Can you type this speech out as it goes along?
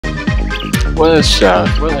What's up?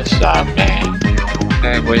 What's up, man?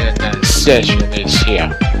 And we're in a session is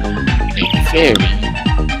here. A very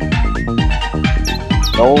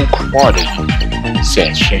low quality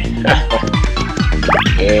session.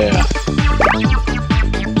 Yeah.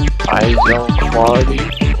 High low quality.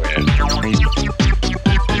 Well,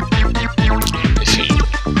 let's see.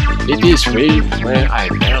 It is really where I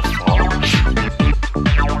left off.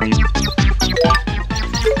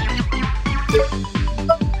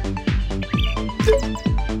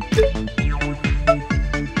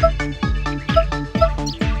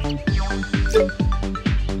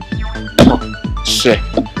 Shit.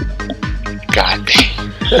 God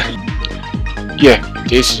damn. Yeah,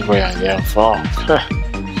 this is where I left off.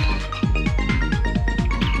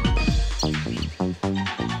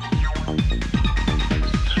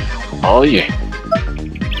 Oh yeah.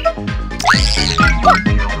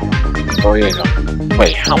 Oh yeah, no.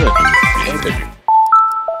 Wait, how many interview?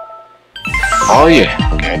 Oh yeah,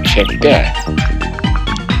 gotta check that.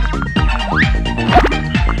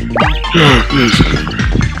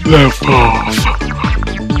 Left off.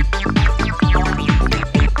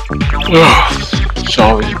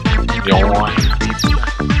 Sorry, yawn.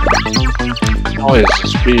 Always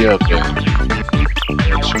speed up and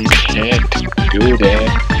you can't do that.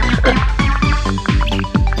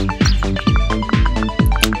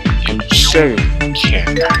 You say you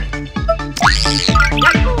can't.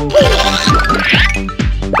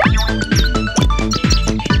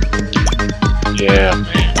 Yeah,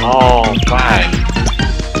 man. All right.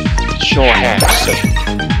 Sure have safe.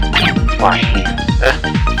 Right here.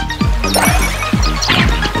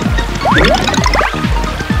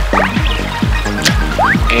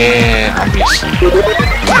 And I missed it.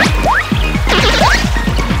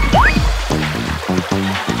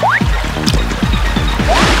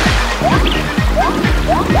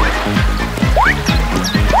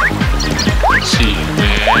 See,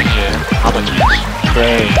 man, yeah. How much is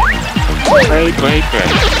pray?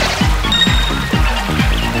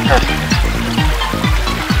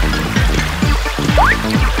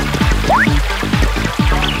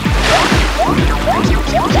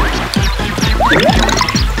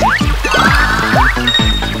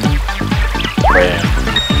 Pray.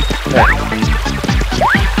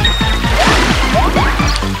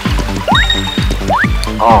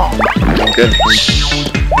 Oh my goodness.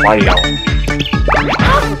 Wow.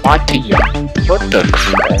 What the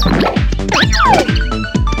crap?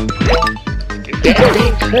 That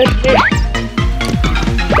ain't good, man.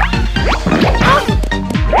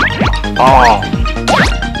 Oh.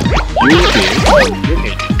 You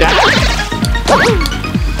need to die.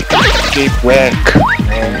 Get wrecked,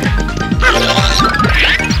 man.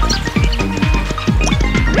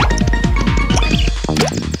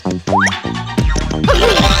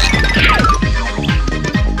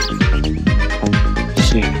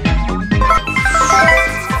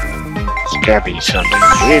 Gotta be something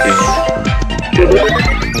hidden.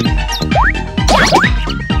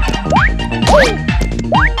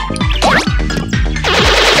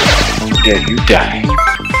 Yeah, you die.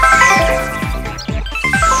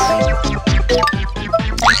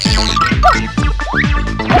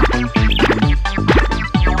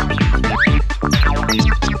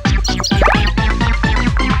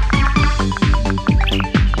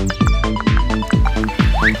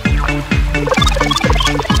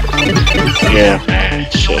 Yeah, man,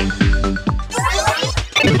 shit.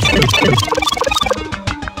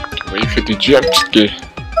 Wait for the jump scare.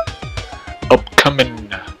 Upcoming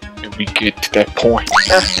when we get to that point.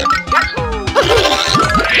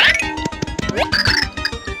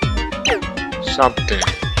 Something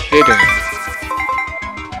hidden.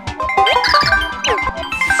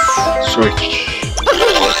 Switch.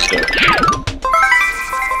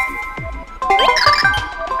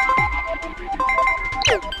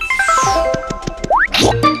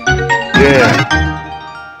 Yeah.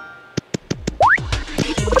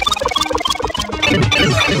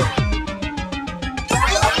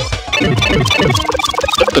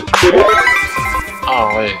 What the crap? Oh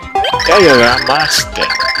wait. There you are, master.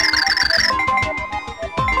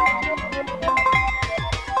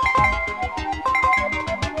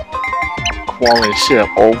 Quality set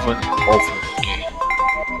up over and over again.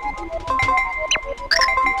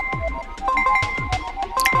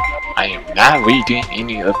 I am not reading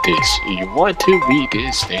any of this. If you want to read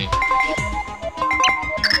this, then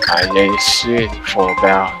I let it sit for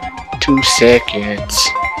about 2 seconds.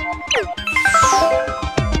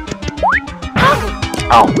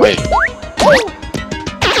 Oh wait.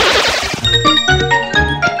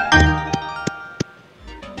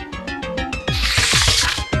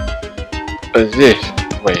 What's this?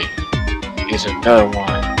 Wait. Here's another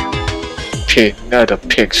one. another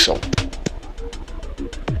pixel.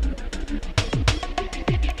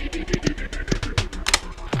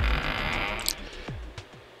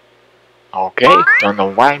 Okay, don't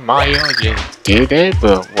know why Mario just did it,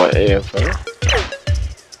 but whatever.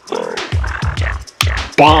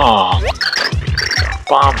 Bomb!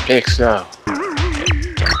 Bomb pixel.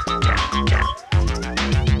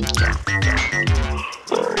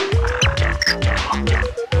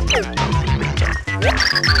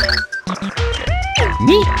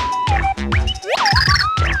 Me?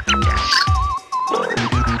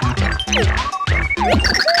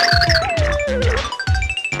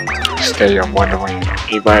 Stay on wondering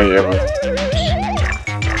anybody ever.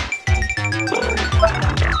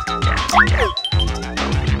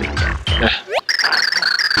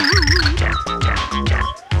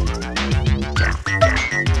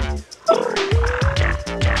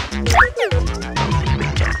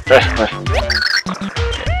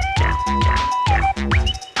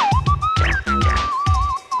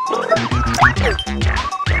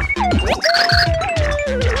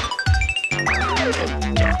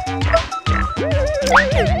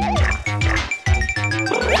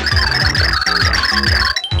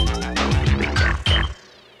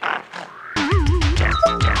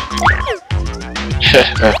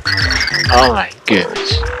 Oh my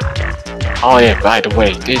goodness. Oh yeah, by the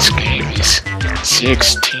way, this game is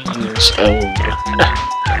 16 years old.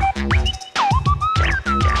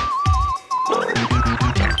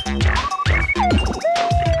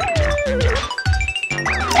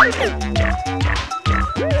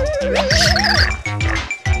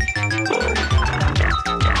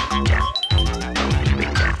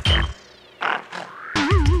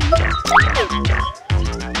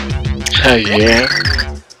 Yeah.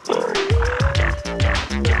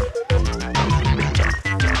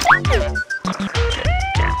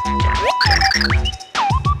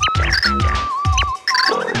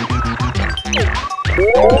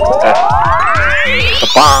 The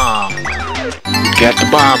bomb! Get the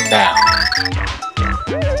bomb now!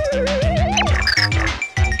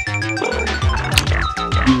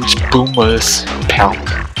 Use Boomer's power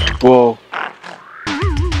to blow.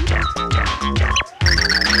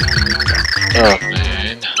 Oh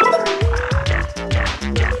man.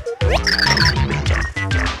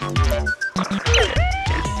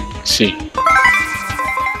 See.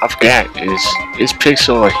 I forgot, is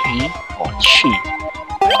Pixel a he or she?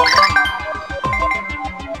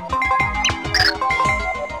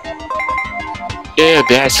 Yeah,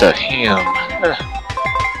 that's a him.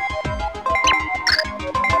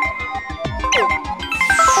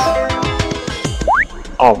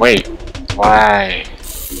 Oh wait, why?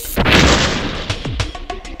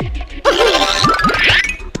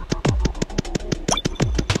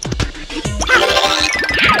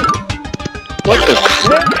 What the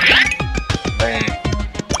crap? Man.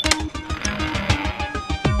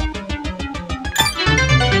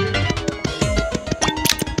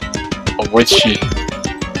 Oh, what's she?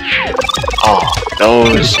 Oh,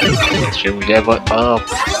 those you level up.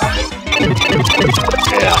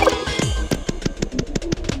 Yeah.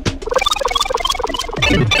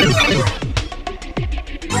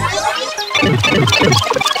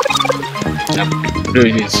 I'm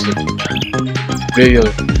really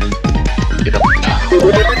get up now.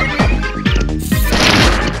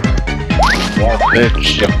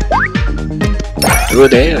 Let's jump. Through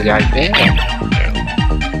there, right there.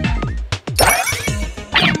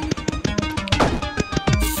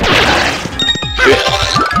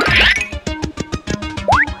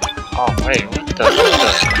 Oh wait, what the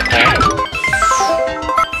heck?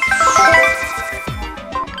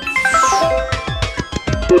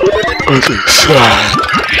 Other side.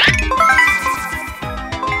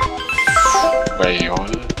 Wait, what?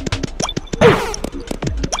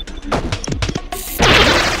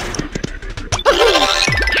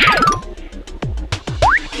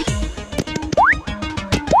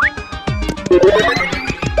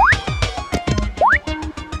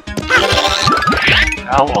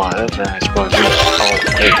 I want it, I suppose. Oh,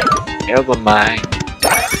 wait, never mind.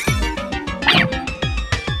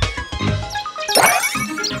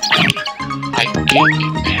 I get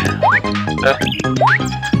it now.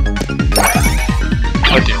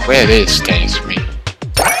 Where this takes me?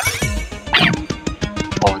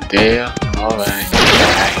 Oh, there. Alright.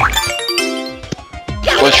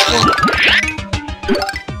 Which one?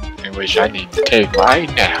 In which I need to take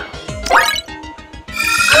right now.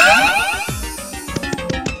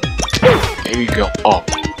 There we go. Oh.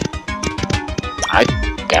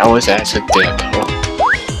 That was accidental.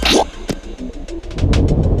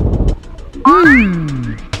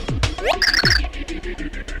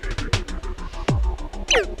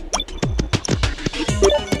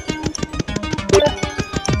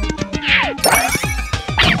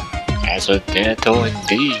 accidental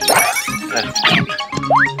indeed.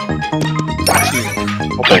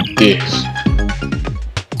 What about this?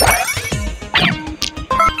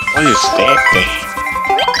 What is that thing?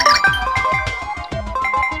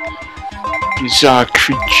 Bizarre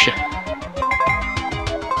creature.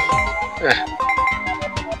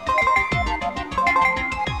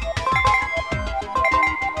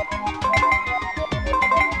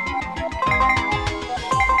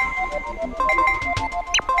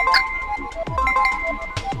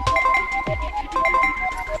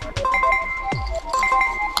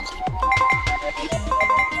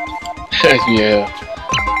 Yeah.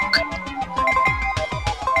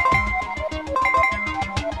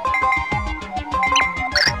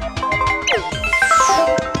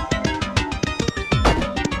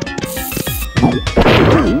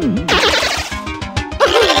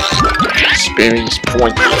 Experience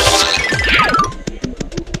points.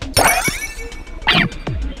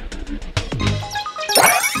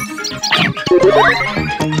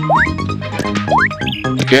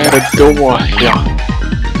 Get a door here.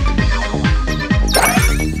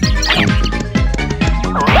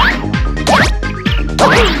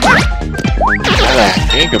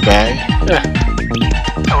 Think about it.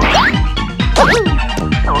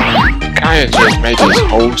 Kinda just made this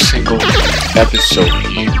whole single episode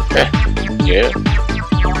here. Yeah.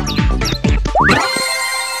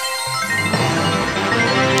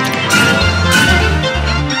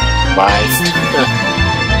 Right.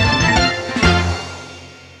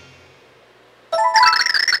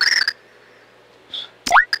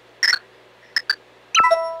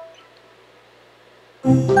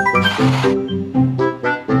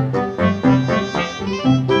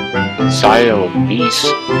 Side of this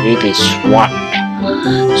it is swamp.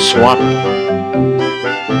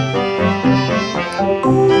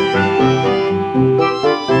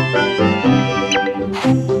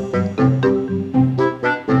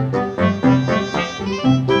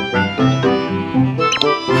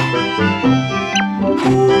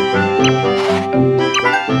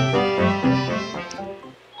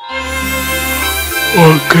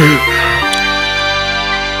 Okay.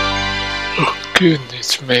 Oh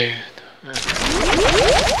goodness, man.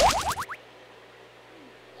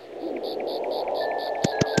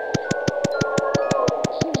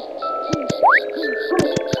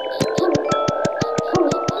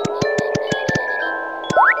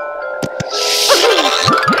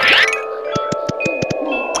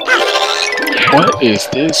 What is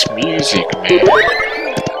this music, man?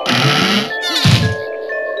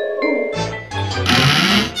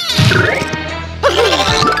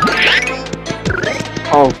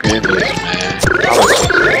 Oh goodness, man.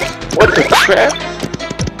 What the crap?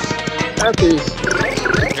 That is...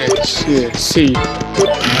 Let's see.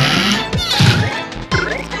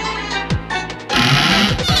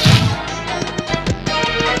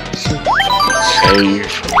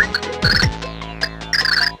 Save.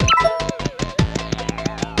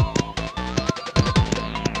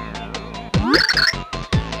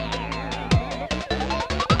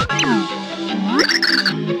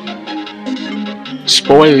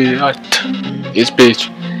 Spoiler alert, this bitch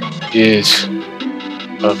is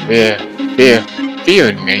a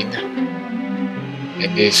villain in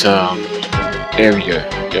this area,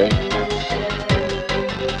 okay?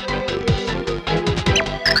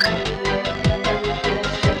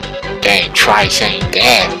 Dang, try saying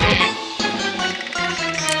that, man.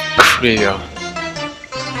 Clear.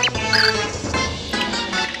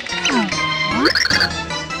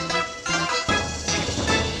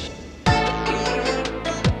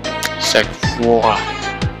 Second floor.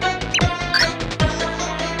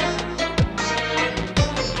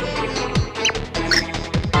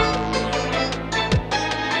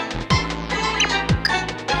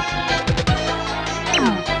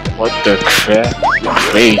 What the crap?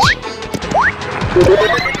 Crazy.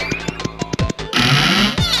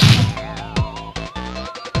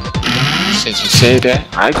 Since you say that,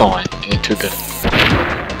 I'm going into the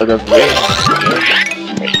other way.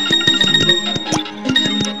 Wait.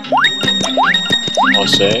 I'll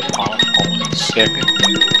say, hold on a second.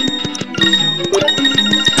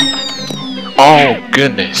 Oh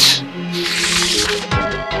goodness.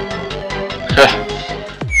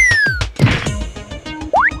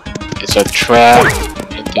 It's a trap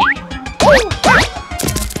indeed.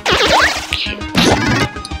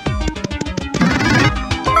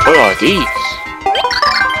 What are these?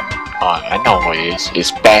 Oh, I know what it is.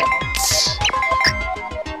 It's bats.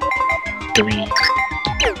 3.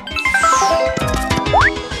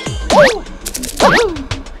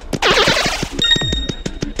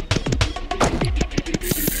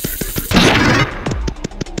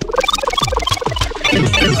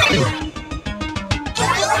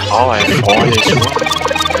 Oh, I fall this one.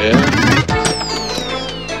 Really?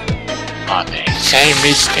 Oh, man, same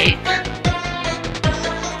mistake.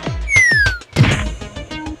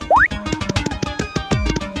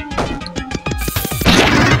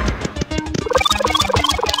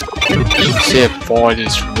 Except for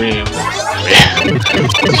this real.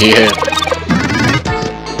 Yeah.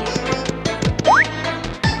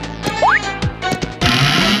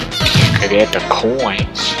 Get the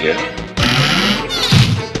coins, yeah.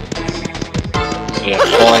 Yeah,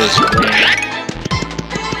 coins win.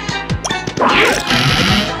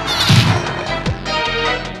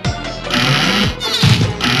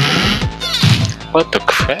 What the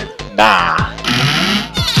crap? Nah.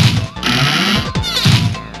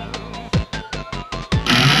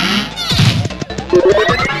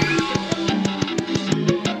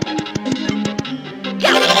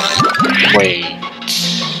 Wait.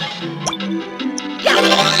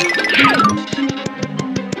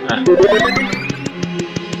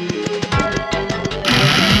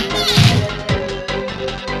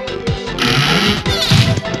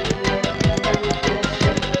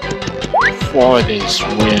 Farthest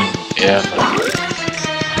win ever.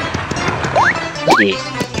 See,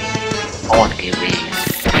 I want to get rid.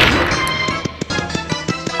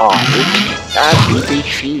 Oh, you cannot be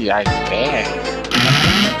defeated like that.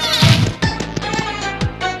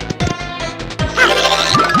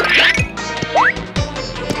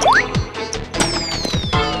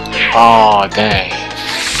 Oh, dang.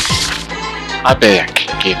 I bet I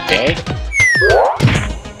can get that.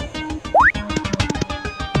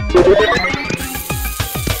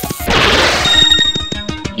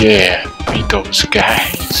 Yeah, beat those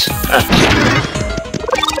guys.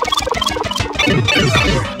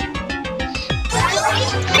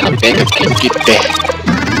 I bet I can get that.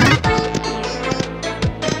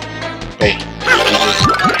 Wait,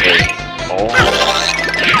 hey, oh.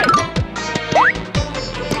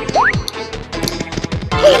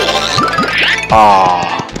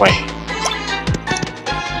 Oh, wait.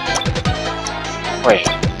 Wait,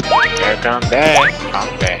 here come back.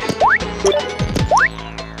 Come back.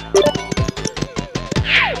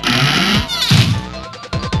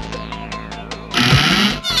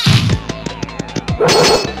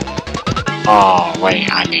 Oh, wait,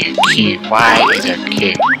 I need a key. Why is a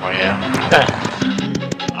key? Well,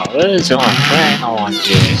 I was on plan on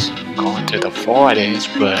just going to the forest,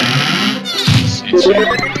 but since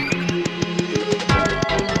you're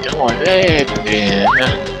doing that, then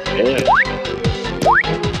yeah.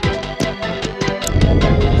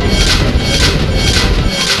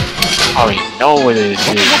 Oh, you know what it is,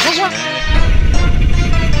 man.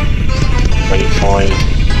 Wait for it to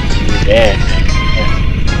do that, man.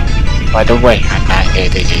 By the way, I'm not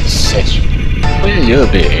editing session. But a little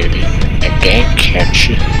bit editing. A game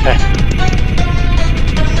capture.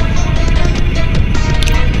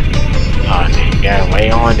 Oh, you gotta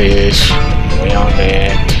wait on this. Wait on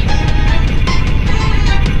that.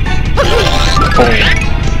 Boom.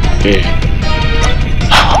 Yeah.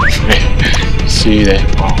 Oh, man. See that?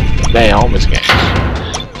 Oh, man, I almost got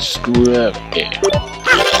screwed up there.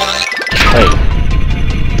 Hey.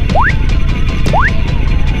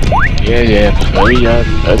 Yeah, hurry up,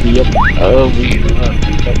 hurry up, hurry up.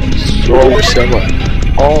 Slow someone.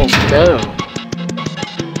 Oh no.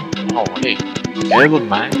 Oh hey, never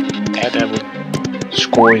mind. That will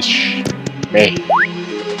squish me.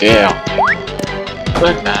 Yeah.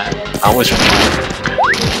 But nah, I was wrong.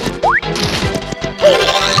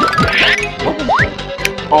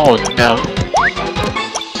 Oh no.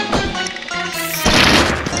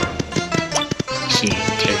 See,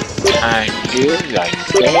 take time here like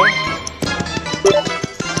that.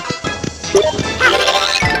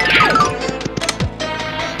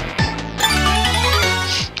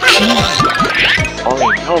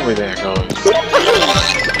 Oh, over there goes.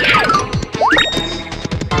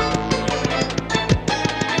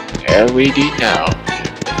 LED now.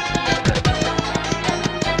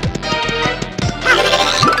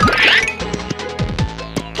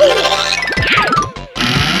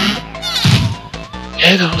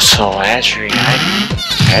 And also, actually, I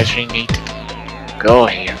actually need to go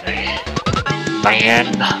here, man. Man,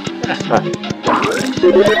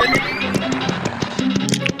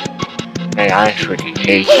 I freaking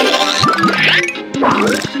hate you.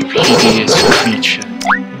 Hideous creature.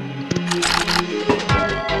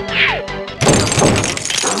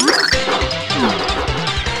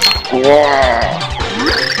 Wow.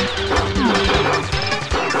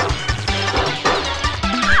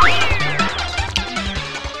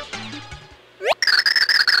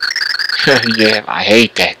 Yeah, I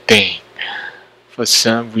hate that thing for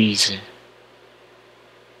some reason.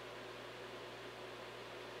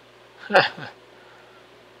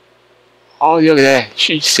 Oh, look at that.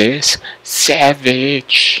 She says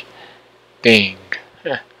savage thing.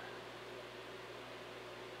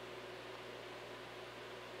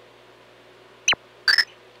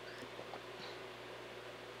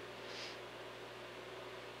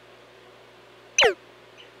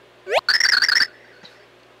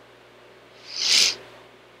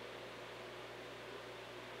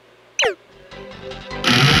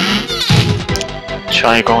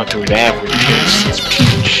 Try going through that with Princess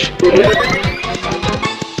Peach.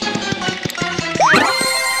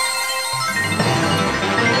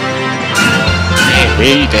 Man,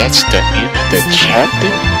 really, that's the end of the chapter?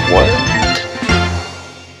 What?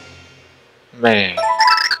 Man.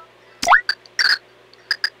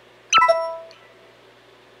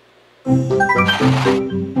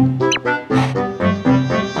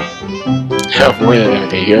 Where are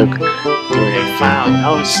they? Do they found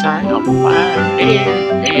no sign of Marlees?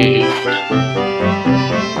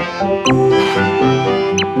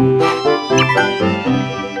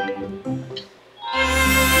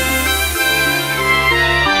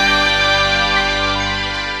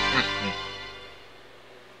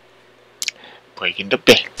 Breaking the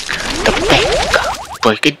bank,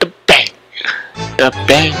 breaking the bank, the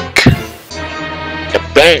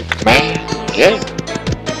bank, man. Yeah,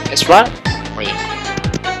 that's right. Wait,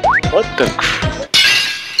 what the?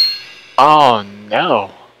 Oh no.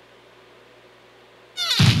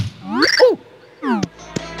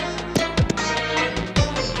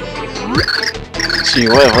 See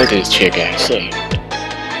what this chick I say?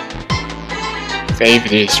 Save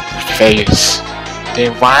this face.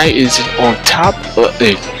 Then why is it on top of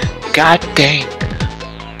the god dang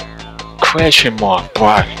question mark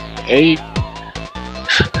bar? Hey,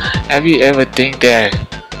 have you ever think that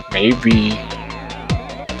maybe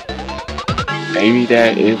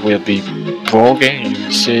that it will be broken?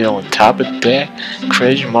 You sit on top of that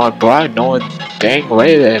question mark bar, knowing dang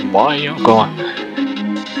way that Mario gonna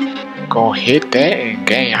hit that and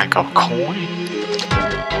gain like a coin.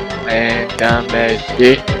 Man, dumb as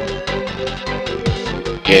it.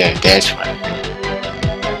 Yeah, that's right.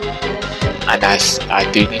 And I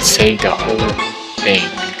didn't say the whole thing.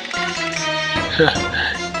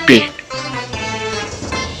 Big.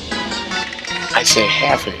 I said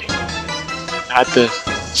half of it. Not the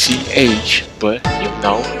CH, but you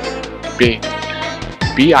know, big.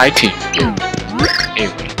 B-I-T. Yeah.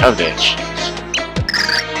 Anyway, of that shit.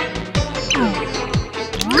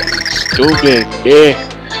 Stupid, yeah.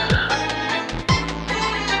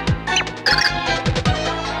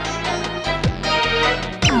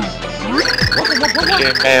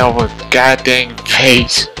 Get mad over goddamn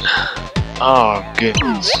face. Oh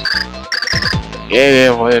goodness.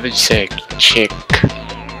 Yeah, whatever you say, chick.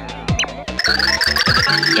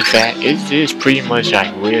 In fact, it is pretty much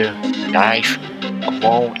like real life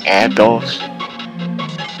grown adults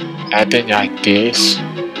acting like this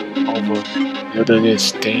over little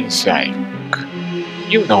things like,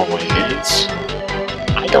 you know what it is.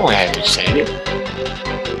 I don't have to say it.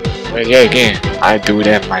 But yeah, again, I do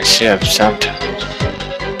that myself sometimes.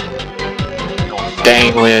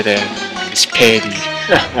 Dang well that it's petty.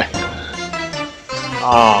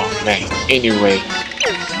 Oh man, anyway.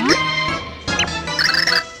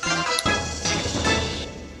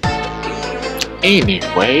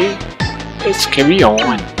 Anyway, let's carry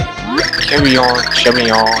on. Carry on.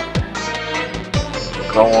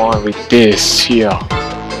 Go on with this here.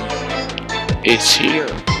 It's here.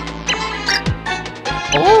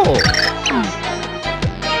 Oh!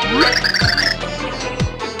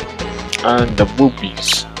 And the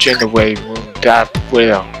movies generate room that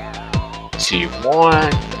will see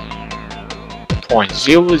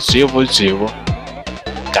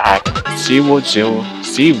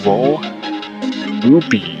 1.000.000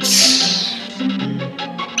 rupees.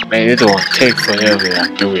 Man, it don't take forever to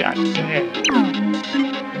do it like that.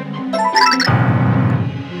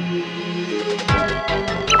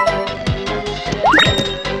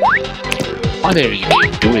 Whatever you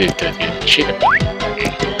can do it to get chicken.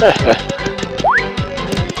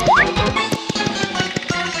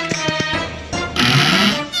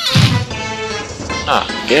 Ah,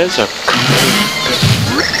 there's a code.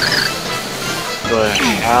 But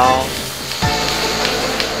how?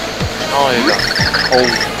 Oh, there's a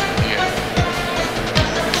code here.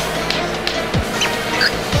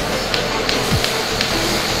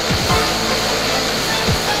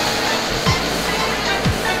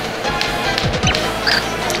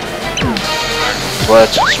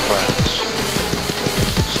 Let's express.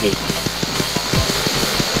 See.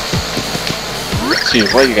 See,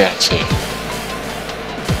 what you gotta see?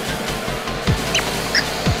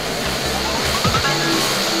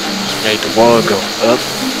 make the wall go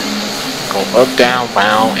up, down,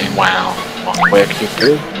 round, and round. One way you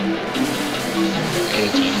do.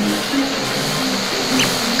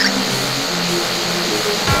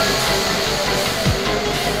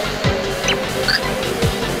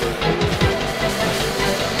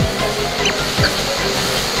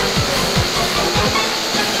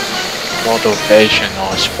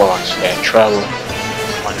 Motivational sparks that travel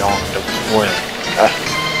along the way.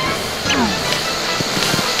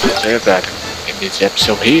 So that in this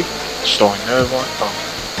episode here, so another one. Oh,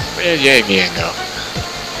 well, yeah, again though.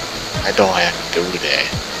 I don't have to do that.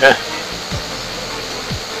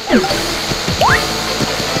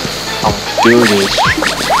 I'm gonna do this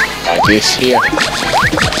like this here.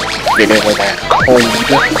 Get rid of that cold.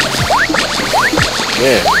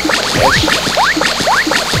 Yeah, that's.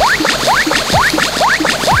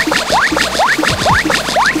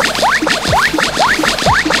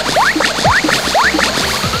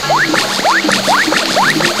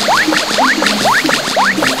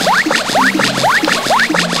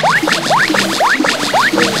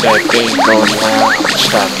 That thing goes around,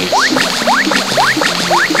 stop this.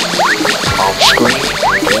 Off screen,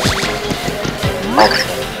 yeah. Okay.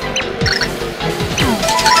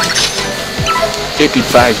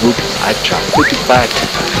 55 rupees, I dropped 55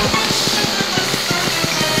 tonight.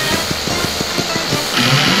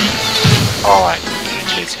 Alright,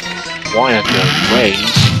 just one of the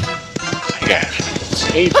ways I got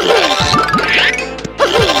save that.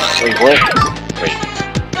 Wait, what? Wait,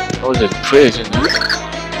 those are prisoners.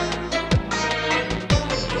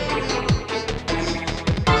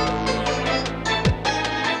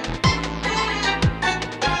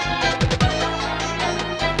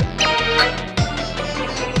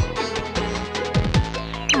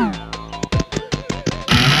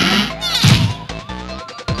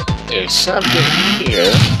 There's something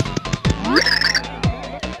here.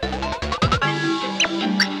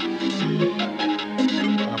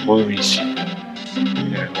 Movies.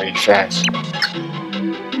 Yeah, very fast.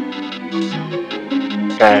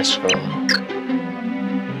 Fast forward.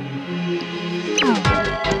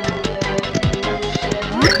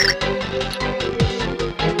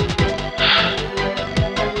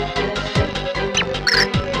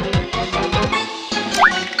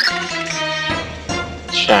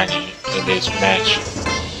 Shiny in this match.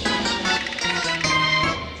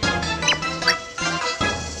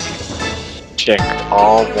 Check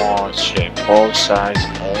all walls, check both sides,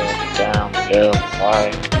 up, down, left,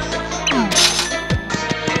 right.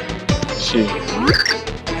 See.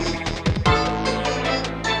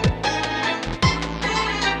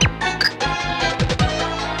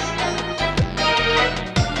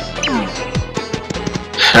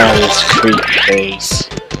 This creep face.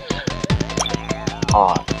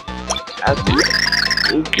 Oh, that's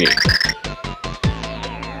okay.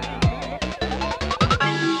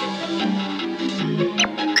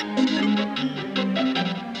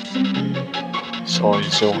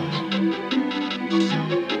 So.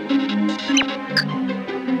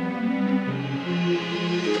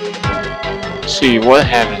 See what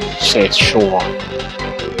happened? Says sure.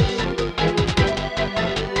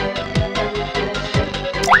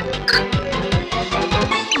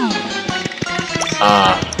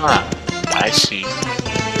 I see.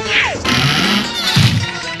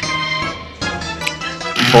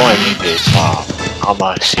 Before I need this, I'm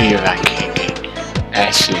gonna see if I can get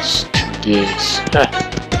access to this.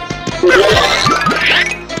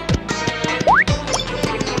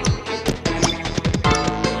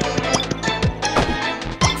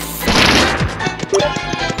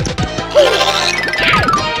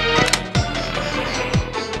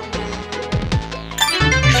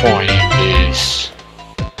 Before I need this.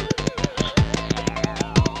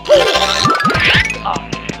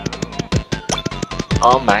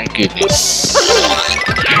 Oh my goodness.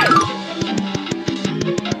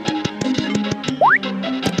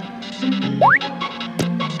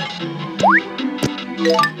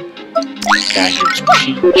 Gotta use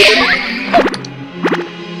peach.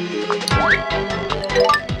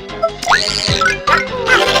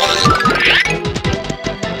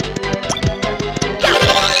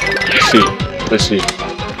 Let's see.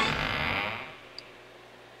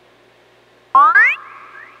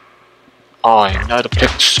 Oh, another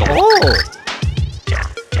pixel. Oh.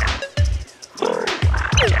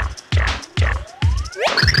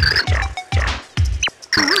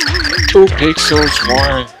 2 pixels,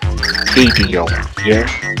 1 video. Yeah.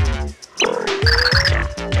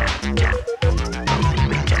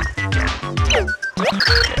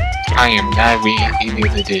 I am not reading any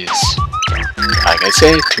of this. Like I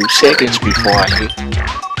said, 2 seconds before I hit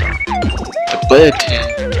the button.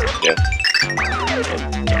 Yep.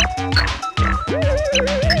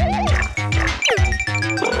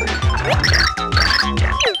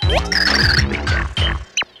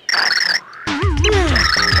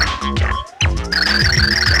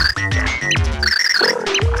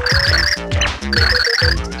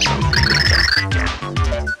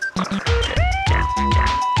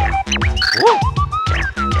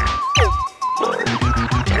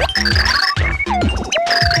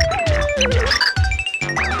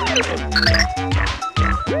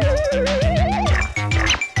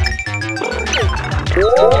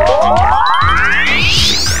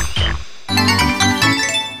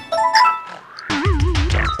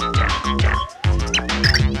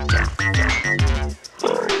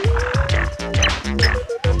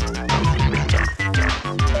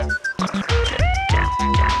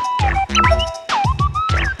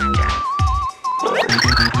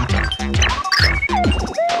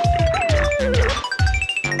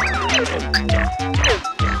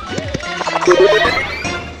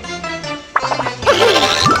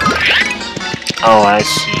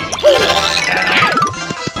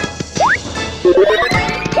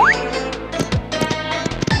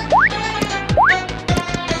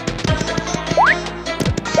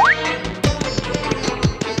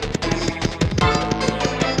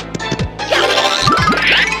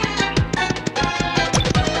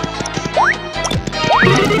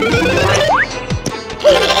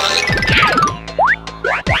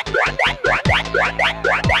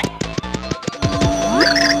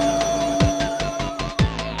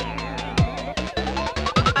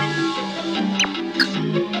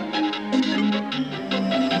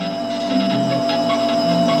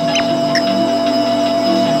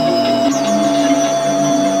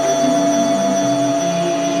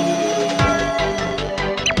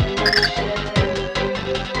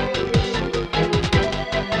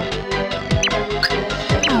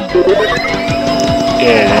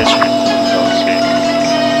 Yeah, that's right. Okay.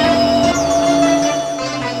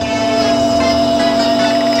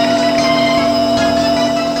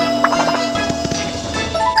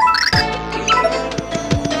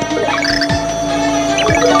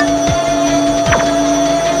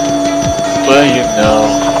 Well, you know.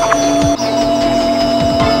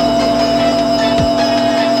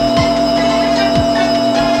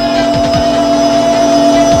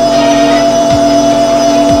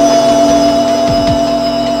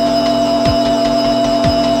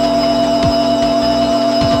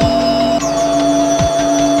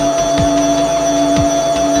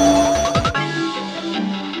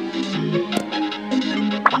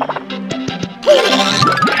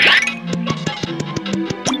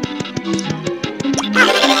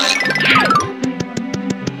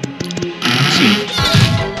 See,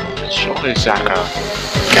 it sure is like a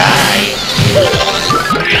guy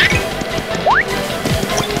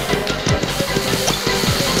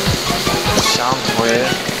somewhere.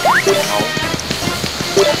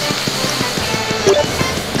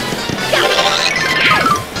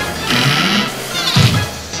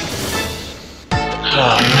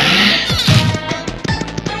 Oh man.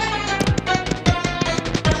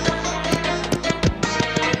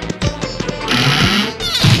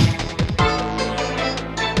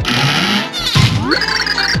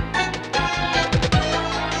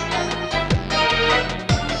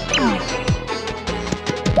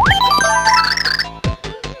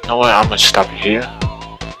 You know what? I'm gonna stop here.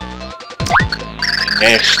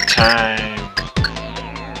 Next time,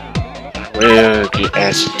 I will get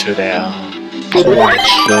asked to that porn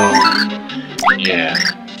show. Yeah.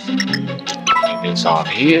 End this off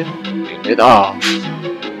here. End it off.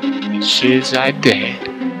 And shit's like that.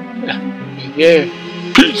 Yeah.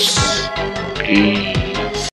 Peace. Peace.